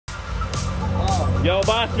Yo,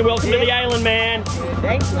 Boston, welcome to the island, man.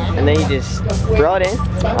 Thanks, man. And then you just throw it in.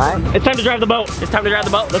 All right. It's time to drive the boat. It's time to drive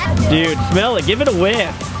the boat. Dude, smell it. Give it a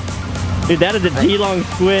whiff. Dude, that is a Geelong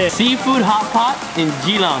squid. Seafood hot pot in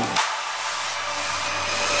Geelong.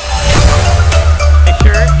 A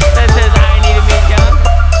shirt that says I need a meat gun.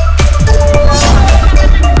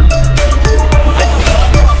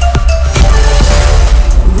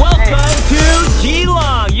 Welcome to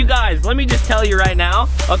Geelong. You guys, let me just tell you right now,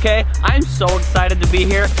 okay? I'm so excited to be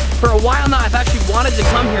here. For a while now, I've actually wanted to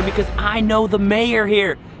come here because I know the mayor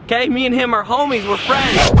here. Okay, me and him are homies, we're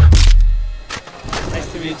friends.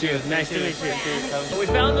 Nice to meet you. Nice to meet you. So we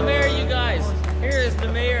found the mayor, you guys. Here is the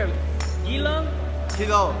mayor of Geelong.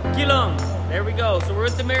 Geelong. There we go. So we're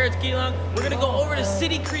with the mayor of Geelong. We're gonna go over to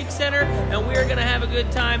City Creek Center and we are gonna have a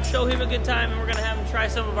good time, show him a good time, and we're gonna have him try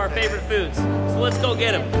some of our favorite foods. So let's go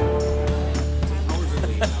get him.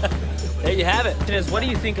 There you have it. What do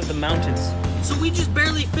you think of the mountains? So we just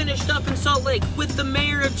barely finished up in Salt Lake with the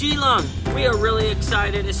mayor of Geelong. We are really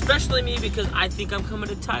excited, especially me because I think I'm coming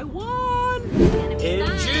to Taiwan in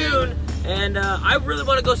June. And I really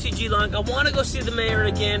want to go see Geelong. I want to go see the mayor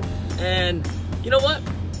again. And you know what?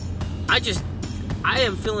 I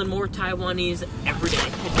am feeling more Taiwanese every day.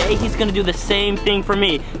 Today he's gonna do the same thing for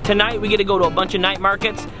me. Tonight we get to go to a bunch of night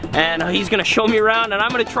markets and he's gonna show me around and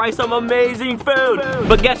I'm gonna try some amazing food.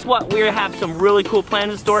 But guess what? We have some really cool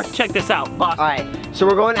plans in store. Check this out, boss. All right, so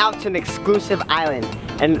we're going out to an exclusive island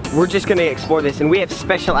and we're just gonna explore this and we have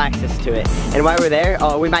special access to it. And while we're there,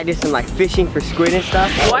 we might do some like fishing for squid and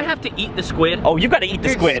stuff. Do I have to eat the squid? Oh, you gotta eat the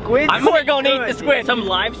squid. I'm gonna eat the squid. Some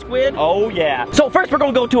live squid? Oh yeah. So first we're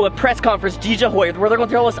gonna go to a press conference, where they're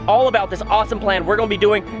gonna tell us all about this awesome plan we're gonna be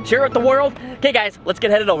doing, share it with the world. Okay guys, let's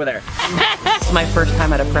get headed over there. It's my first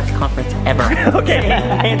time at a press conference ever. Okay,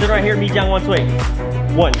 hands in right here, Mijiang one swing.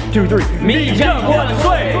 1, 2, 3. Mijiang one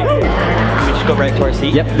swing! We should go right to our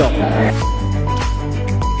seat. Yep, go. There's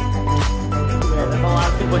a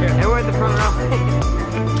lot of people here. And we're at the front row.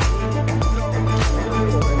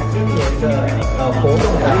 活动的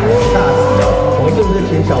大使哦，我们是不是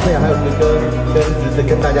请小贝还有哥哥跟侄子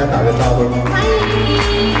跟大家打个招呼？欢迎，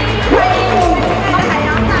欢迎，海洋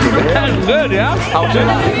大使。Good, yeah. 好吃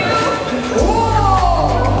吗？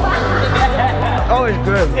 Oh, it's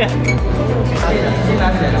good.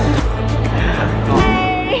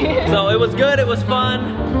 So it was good, it was fun,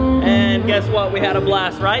 and guess what? We had a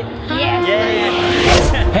blast, right? Yes. Yeah.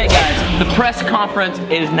 Hey guys, the press conference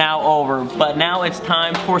is now over, but now it's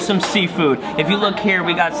time for some seafood. If you look here,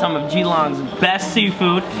 we got some of Geelong's best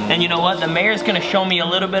seafood, and you know what? The mayor's gonna show me a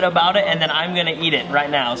little bit about it, and then I'm gonna eat it right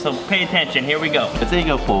now. So pay attention, here we go. 这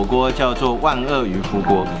个火锅叫做万鳄鱼福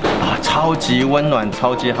锅啊，超级温暖，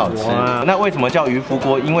超级好吃。那为什么叫鱼福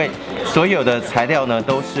锅？因为所有的材料呢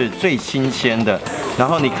都是最新鲜的，然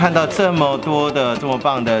后你看到这么多的这么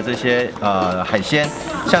棒的这些海鲜，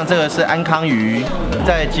像这个是安康鱼，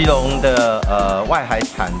在基隆的外海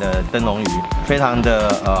产的灯笼鱼，非常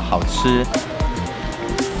的好吃。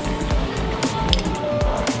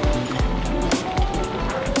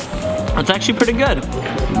It's actually pretty good.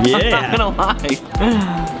 Yeah. I'm not gonna lie.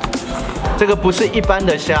 这个不是一般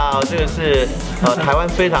的虾哦，这个是台湾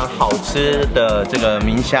非常好吃的这个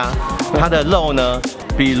明虾，它的肉呢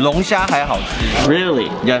比龙虾还好吃。Really?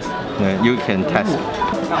 Yes. You can test.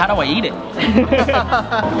 How do I eat it?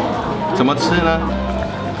 怎么吃呢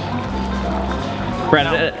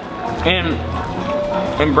Brad, in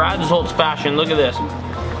Brad's old fashion, look at this.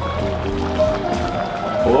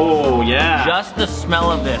 Oh yeah. Just the smell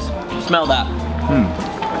of this. Smell that.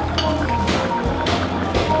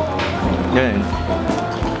 有点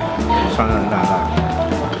酸酸辣辣。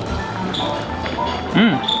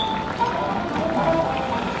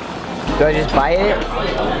Do I just buy it?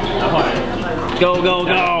 Go, go,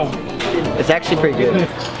 go. It's actually pretty good.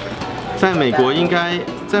 在美国应该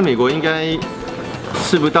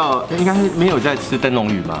吃不到，应该没有在吃灯笼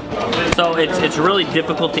鱼吧 So it's really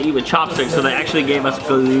difficult to eat with chopsticks, so they actually gave us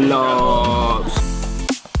gloves.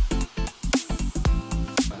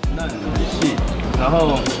 嫩很细，然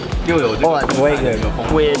后又有这个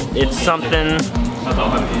Squid, it's something.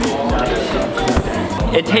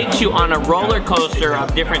 It takes you on a roller coaster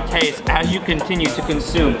of different tastes as you continue to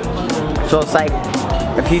consume. So it's like,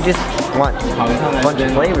 if you just want a bunch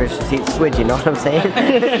of flavors, just eat squid, you know what I'm saying?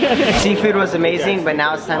 Seafood was amazing, but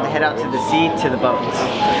now it's time to head out to the sea, to the boats.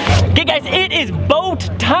 Okay guys, it is boat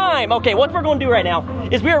time! Okay, what we're gonna do right now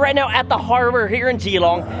is we are right now at the harbor here in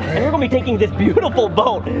Geelong, and we're gonna be taking this beautiful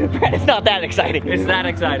boat. It's not that exciting. It's that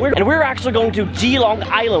exciting. And we're actually going to Geelong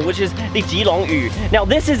Island, which is the Geelong屿. Now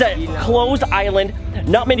this is a closed island.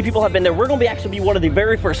 Not many people have been there. We're gonna be actually one of the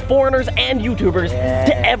very first foreigners and YouTubers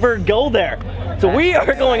to ever go there. So we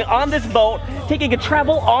are going on this boat, taking a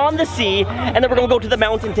travel on the sea, and then we're gonna go to the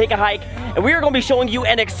mountain, take a hike, and we are gonna be showing you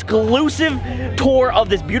an exclusive tour of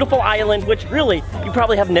this beautiful island, which really, you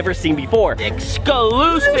probably have never seen before.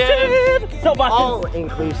 Exclusive! So Boston. All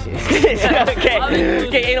inclusive.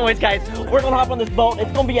 Okay, anyways guys, we're gonna hop on this boat.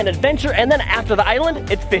 It's gonna be an adventure, and then after the island,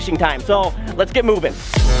 it's fishing time. So let's get moving.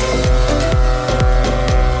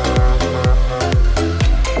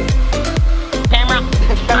 Camera.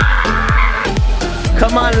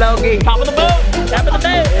 Come on, Logie. Top of the boat, top of the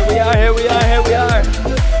boat. Here we are, here we are, here we are.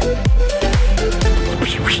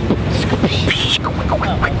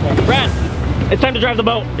 Brad, it's time to drive the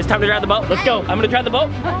boat. It's time to drive the boat. Let's go. I'm gonna drive the boat.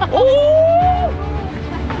 Ooh!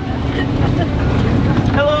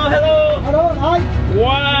 Hello, hello. Hello, hi.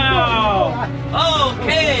 Wow.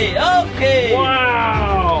 Okay, okay.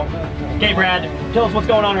 Wow. Okay, Brad, tell us what's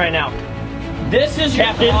going on right now. This is your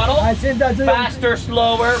Captain. model. Faster,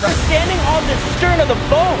 slower. Standing on the stern of the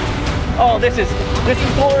boat. Oh, this is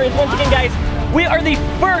glorious. Once again, guys, we are the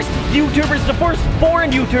first YouTubers, the first foreign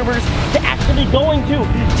YouTubers to actually going to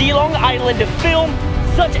Geelong Island to film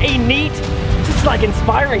such a neat, just like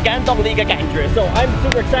inspiring interest. So I'm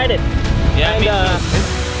super excited. Yeah, and, me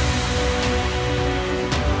too.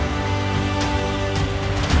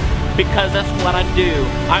 Because that's what I do.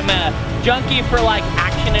 I'm a junkie for like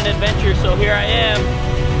action and adventure, so here I am.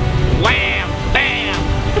 Wham! Bam!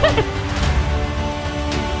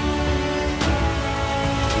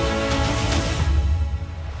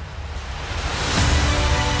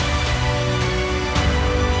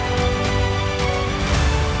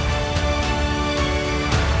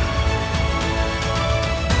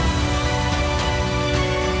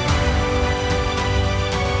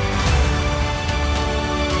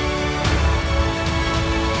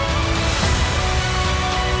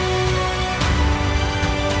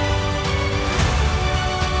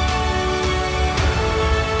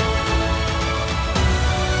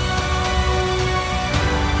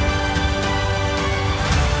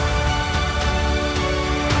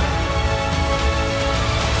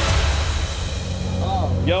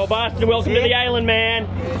 Yo, Boston, welcome to the island, man.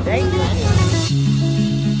 Thank you.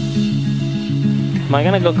 Am I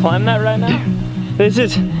gonna go climb that right now? This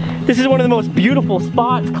is one of the most beautiful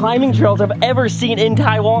spots, climbing trails I've ever seen in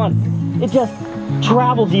Taiwan. It just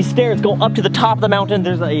travels these stairs, go up to the top of the mountain.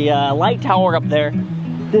 There's a light tower up there.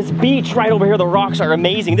 This beach right over here, the rocks are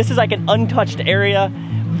amazing. This is like an untouched area.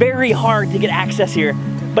 Very hard to get access here.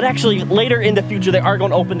 But actually, later in the future, they are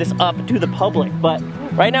going to open this up to the public. But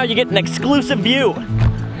right now, you get an exclusive view.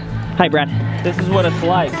 Hi, Brad. This is what it's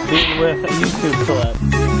like being with a YouTube celeb.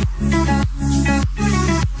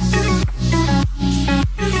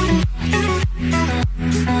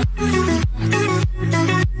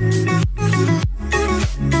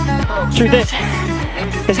 Truth is,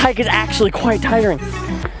 this hike is actually quite tiring.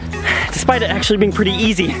 Despite it actually being pretty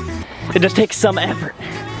easy, it just takes some effort.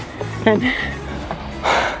 And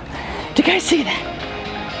do you guys see that?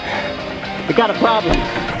 We got a problem.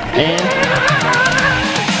 And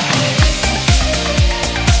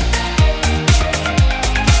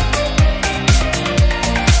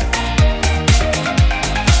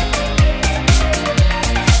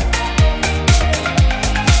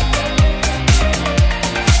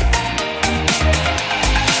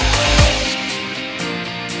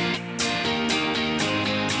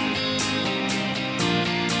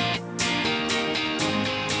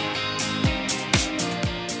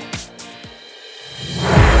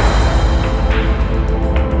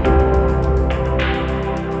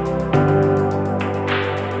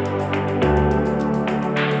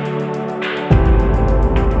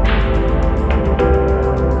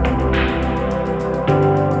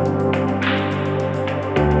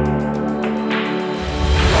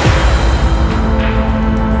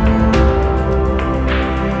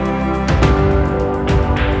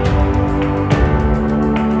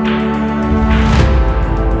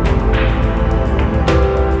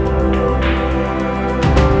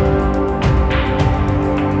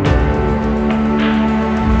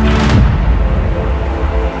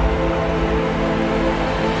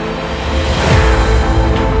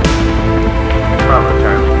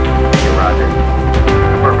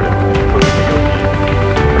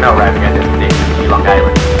now arriving at destination Geelong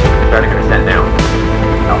Island. Starting our descent now.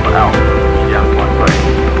 Alpha out. Down 1 way.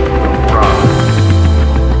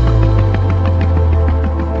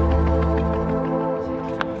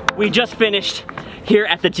 we just finished here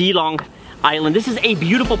at the Geelong Island. This is a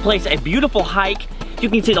beautiful place, a beautiful hike. You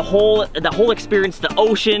can see the whole experience, the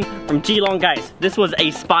ocean from Geelong. Guys, this was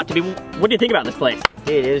a spot to be. What do you think about this place?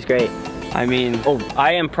 Dude, it was great. I mean,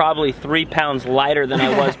 I am probably 3 pounds lighter than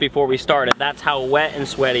I was before we started. That's how wet and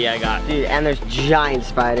sweaty I got. Dude, and there's giant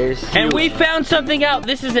spiders. And we found something out.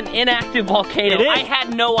 This is an inactive volcano. It is. I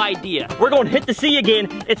had no idea. We're going to hit the sea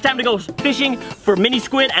again. It's time to go fishing for mini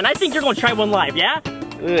squid, and I think you're going to try one live, yeah?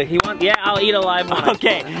 Yeah, I'll eat a live one.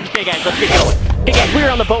 Okay, guys, let's get going. Okay guys, we're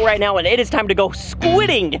on the boat right now and it is time to go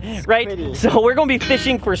squidding, right? So we're gonna be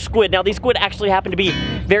fishing for squid. Now these squid actually happen to be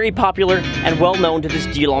very popular and well known to this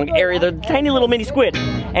Geelong area. They're tiny little mini squid.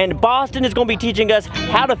 And Boston is gonna be teaching us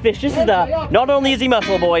how to fish. This is not only is he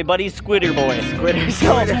muscle boy, but he's squidder boy.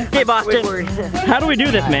 So, okay Boston, how do we do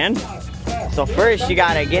this, man? So first you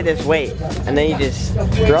gotta get this weight and then you just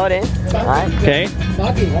throw it in, alright? Okay.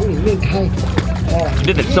 You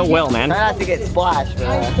did it so well, man. Try not to get splashed, bro.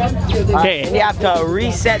 Okay. And you have to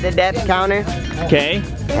reset the depth counter. Okay.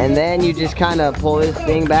 And then you just kind of pull this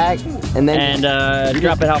thing back, and then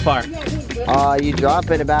drop it how far? You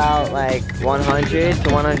drop it about like 100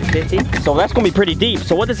 to 150. So that's gonna be pretty deep.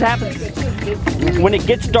 So what this happens is, when it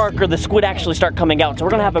gets darker, the squid actually start coming out. So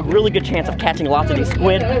we're gonna have a really good chance of catching lots of these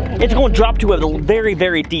squid. It's gonna drop to a very,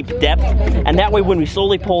 very deep depth, and that way when we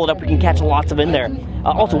slowly pull it up, we can catch lots of in there.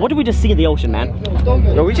 Also, what did we just see in the ocean, man?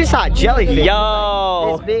 No, we just saw a jellyfish.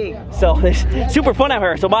 Yo! It's big. So it's super fun out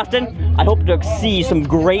here. So Boston, I hope to see some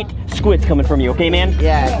great squids coming from you, okay, man?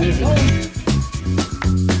 Yeah, easy.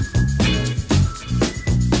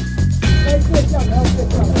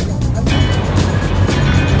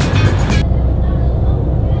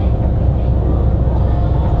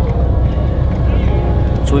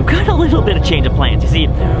 So we've got a little bit of change of plans. You see,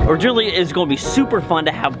 originally it's going to be super fun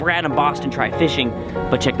to have Brad and Boston try fishing,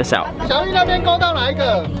 but check this out.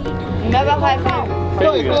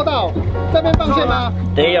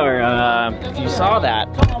 They are, if you saw that,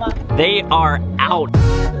 they are out.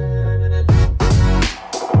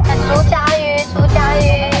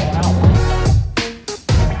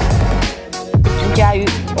 Okay.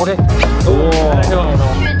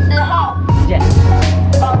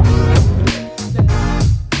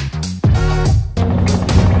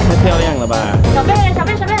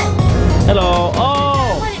 Hello.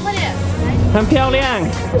 Oh. 很漂亮。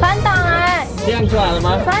船长来。这样出来了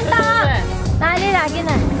吗？船长，来你来进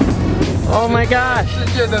来。 Oh my gosh.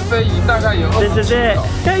 This is it.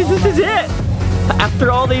 Guys, this is it.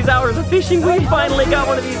 After all these hours of fishing, we finally got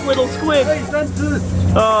one of these little squid.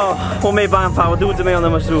 Oh, 我没办法，我肚子没有那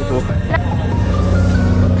么舒服。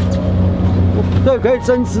对，可以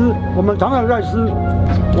生吃，我们常常在吃。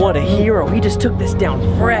 What a hero! He just took this down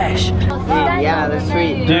fresh. Yeah, they're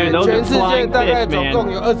sweet. Dude, those are flying fish, man.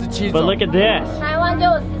 But look at this.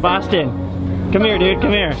 Boston, come here, dude.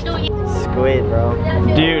 Come here. Squid, bro.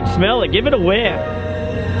 Dude, smell it. Give it a whiff.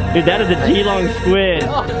 Dude, that is a Geelong squid.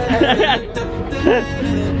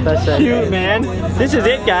 That's so cute, man. This is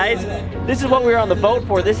it, guys. This is what we were on the boat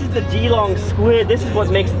for. This is the Geelong squid. This is what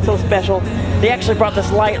makes it so special. They actually brought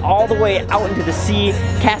this light all the way out into the sea,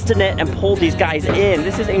 cast a net, and pulled these guys in.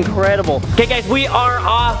 This is incredible. Okay, guys, we are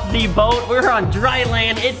off the boat. We're on dry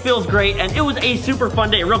land. It feels great, and it was a super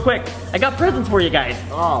fun day. Real quick, I got presents for you guys.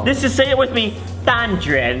 Oh. This is, say it with me,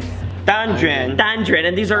 Dandren. Dandren,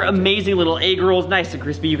 and these are amazing little egg rolls, nice and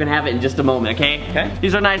crispy. You can have it in just a moment, okay? Okay.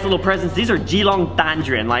 These are nice little presents. These are Geelong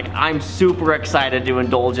Dandren. Like, I'm super excited to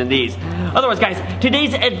indulge in these. Otherwise, guys,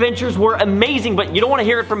 today's adventures were amazing, but you don't want to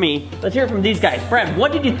hear it from me. Let's hear it from these guys. Brad,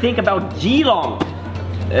 what did you think about Geelong?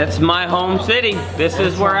 It's my home city. This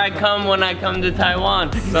is where I come when I come to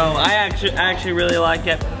Taiwan. So I actually really like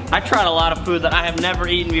it. I tried a lot of food that I have never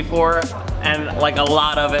eaten before, and like a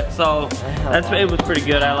lot of it. So it was pretty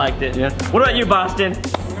good. I liked it. Yeah. What about you, Boston?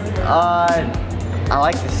 I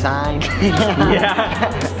like the sign. Yeah.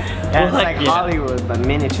 It's like Hollywood, but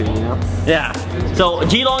miniature, you know? Yeah. So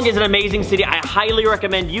Geelong is an amazing city. I highly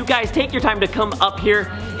recommend you guys take your time to come up here.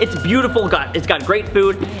 It's beautiful. It's got great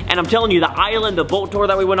food. And I'm telling you, the island, the boat tour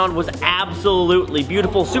that we went on was absolutely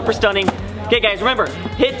beautiful, super stunning. Okay, guys, remember,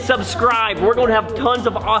 hit subscribe. We're going to have tons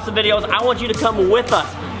of awesome videos. I want you to come with us.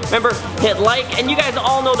 Remember, hit like, and you guys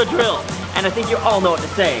all know the drill. And I think you all know what to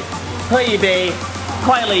say. 喝一杯，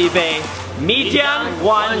快乐一杯，米浆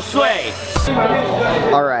万岁。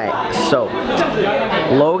 Alright, so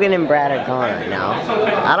Logan and Brad are gone right now.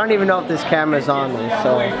 I don't even know if this camera's on me,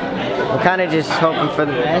 so I'm kind of just hoping for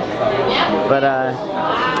the best. But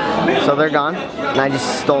so they're gone, and I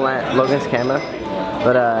just stole Logan's camera.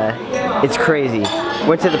 But it's crazy. We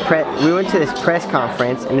went to this press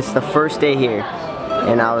conference, and it's the first day here.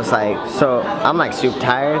 And I was like, I'm like super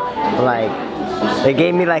tired, but like they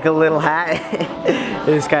gave me like a little hat.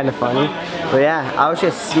 It was kind of funny. But yeah, I was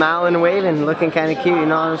just smiling and waving, looking kind of cute, you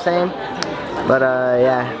know what I'm saying? But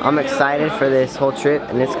yeah, I'm excited for this whole trip,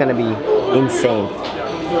 and it's gonna be insane.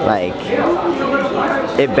 Like,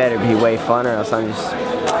 it better be way fun or else I'm just,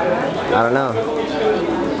 I don't know.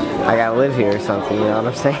 I gotta live here or something, you know what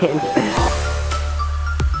I'm saying?